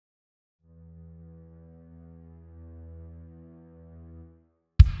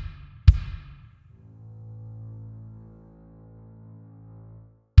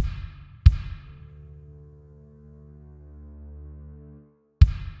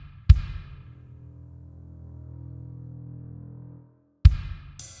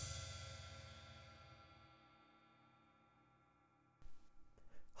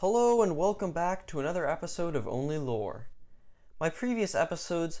Hello and welcome back to another episode of Only Lore. My previous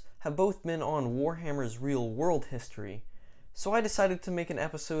episodes have both been on Warhammer's real-world history, so I decided to make an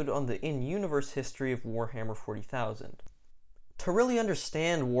episode on the in-universe history of Warhammer 40,000. To really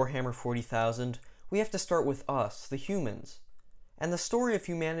understand Warhammer 40,000, we have to start with us, the humans. And the story of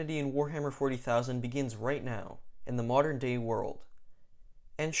humanity in Warhammer 40,000 begins right now, in the modern-day world.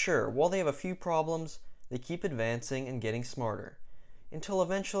 And sure, while they have a few problems, they keep advancing and getting smarter, until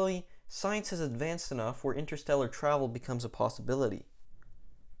eventually science has advanced enough where interstellar travel becomes a possibility.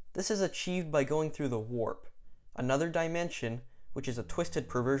 This is achieved by going through the warp, another dimension which is a twisted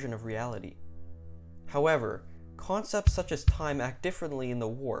perversion of reality. However, concepts such as time act differently in the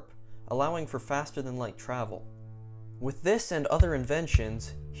warp, allowing for faster than light travel. With this and other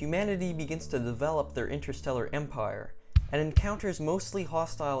inventions, humanity begins to develop their interstellar empire and encounters mostly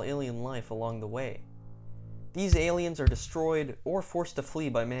hostile alien life along the way. These aliens are destroyed or forced to flee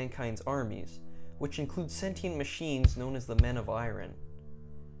by mankind's armies, which include sentient machines known as the Men of Iron.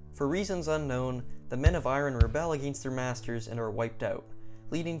 For reasons unknown, the Men of Iron rebel against their masters and are wiped out,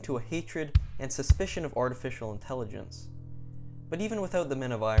 leading to a hatred and suspicion of artificial intelligence. But even without the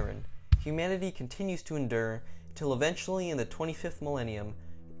Men of Iron, humanity continues to endure until eventually in the 25th millennium,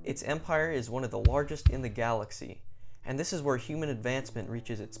 its empire is one of the largest in the galaxy, and this is where human advancement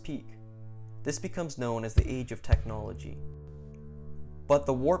reaches its peak. This becomes known as the Age of Technology. But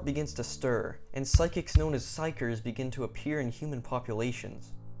the warp begins to stir, and psychics known as psykers begin to appear in human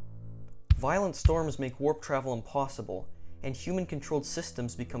populations. Violent storms make warp travel impossible, and human-controlled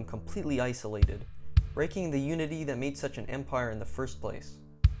systems become completely isolated, breaking the unity that made such an empire in the first place.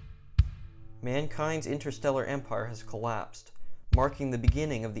 Mankind's interstellar empire has collapsed, marking the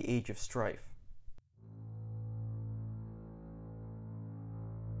beginning of the Age of Strife.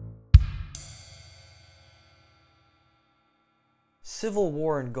 Civil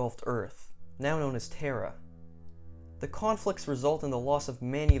war engulfed Earth, now known as Terra. The conflicts result in the loss of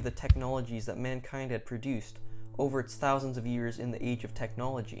many of the technologies that mankind had produced over its thousands of years in the Age of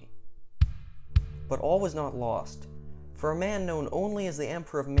Technology. But all was not lost, for a man known only as the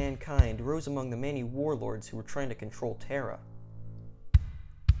Emperor of Mankind rose among the many warlords who were trying to control Terra.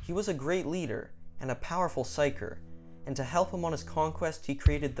 He was a great leader and a powerful psyker, and to help him on his conquest he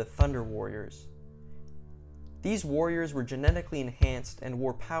created the Thunder Warriors. These warriors were genetically enhanced and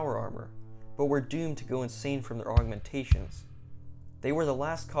wore power armor, but were doomed to go insane from their augmentations. They were the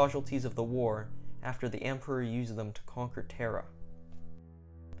last casualties of the war after the Emperor used them to conquer Terra.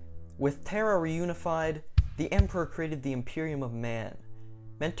 With Terra reunified, the Emperor created the Imperium of Man,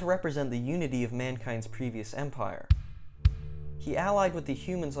 meant to represent the unity of mankind's previous empire. He allied with the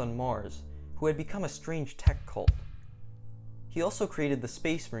humans on Mars, who had become a strange tech cult. He also created the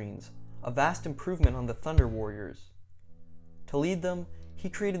Space Marines, a vast improvement on the Thunder Warriors. To lead them, he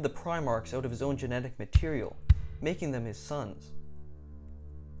created the Primarchs out of his own genetic material, making them his sons.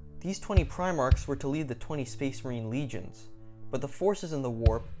 These 20 Primarchs were to lead the 20 Space Marine legions, but the forces in the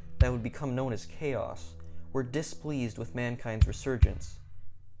warp that would become known as Chaos were displeased with mankind's resurgence.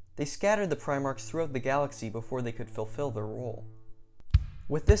 They scattered the Primarchs throughout the galaxy before they could fulfill their role.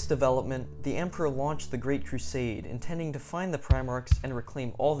 With this development, the Emperor launched the Great Crusade, intending to find the Primarchs and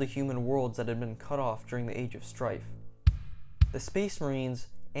reclaim all the human worlds that had been cut off during the Age of Strife. The Space Marines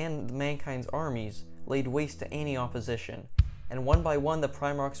and mankind's armies laid waste to any opposition, and one by one the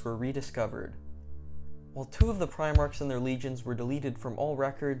Primarchs were rediscovered. While 2 of the Primarchs and their legions were deleted from all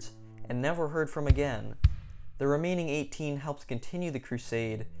records and never heard from again, the remaining 18 helped continue the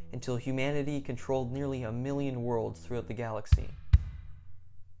crusade until humanity controlled nearly 1 million worlds throughout the galaxy.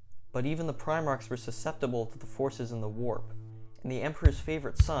 But even the Primarchs were susceptible to the forces in the warp, and the Emperor's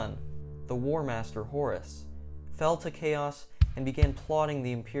favorite son, the War Master Horus, fell to Chaos and began plotting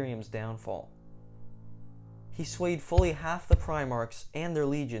the Imperium's downfall. He swayed fully half the Primarchs and their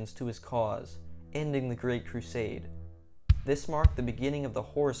legions to his cause, ending the Great Crusade. This marked the beginning of the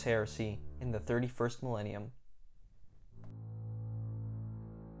Horus Heresy in the 31st millennium.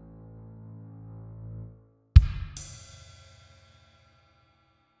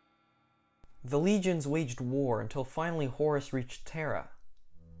 The legions waged war until finally Horus reached Terra.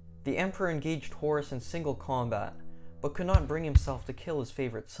 The Emperor engaged Horus in single combat, but could not bring himself to kill his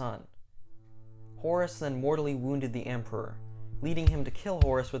favorite son. Horus then mortally wounded the Emperor, leading him to kill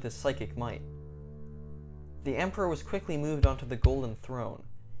Horus with his psychic might. The Emperor was quickly moved onto the Golden Throne,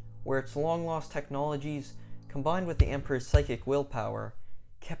 where its long-lost technologies, combined with the Emperor's psychic willpower,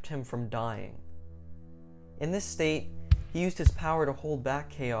 kept him from dying. In this state, he used his power to hold back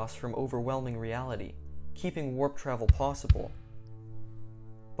Chaos from overwhelming reality, keeping warp travel possible.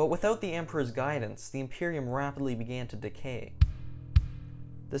 But without the Emperor's guidance, the Imperium rapidly began to decay.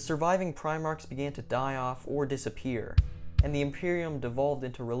 The surviving Primarchs began to die off or disappear, and the Imperium devolved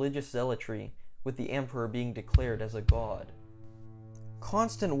into religious zealotry, with the Emperor being declared as a god.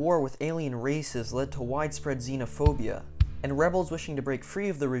 Constant war with alien races led to widespread xenophobia, and rebels wishing to break free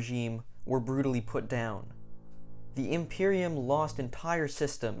of the regime were brutally put down. The Imperium lost entire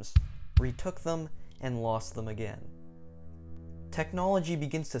systems, retook them, and lost them again. Technology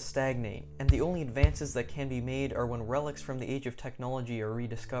begins to stagnate, and the only advances that can be made are when relics from the Age of Technology are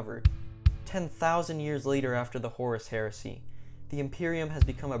rediscovered. 10,000 years later after the Horus Heresy, the Imperium has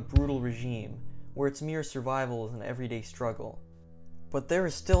become a brutal regime, where its mere survival is an everyday struggle. But there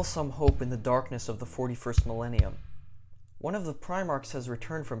is still some hope in the darkness of the 41st millennium. One of the Primarchs has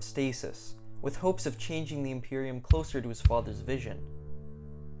returned from stasis, with hopes of changing the Imperium closer to his father's vision.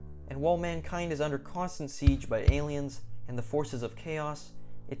 And while mankind is under constant siege by aliens and the forces of chaos,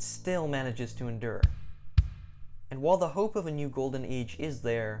 it still manages to endure. And while the hope of a new golden age is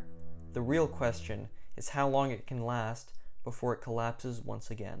there, the real question is how long it can last before it collapses once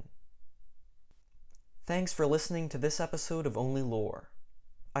again. Thanks for listening to this episode of Only Lore.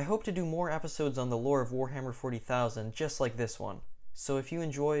 I hope to do more episodes on the lore of Warhammer 40,000 just like this one, so if you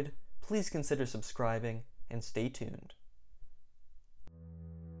enjoyed, please consider subscribing and stay tuned.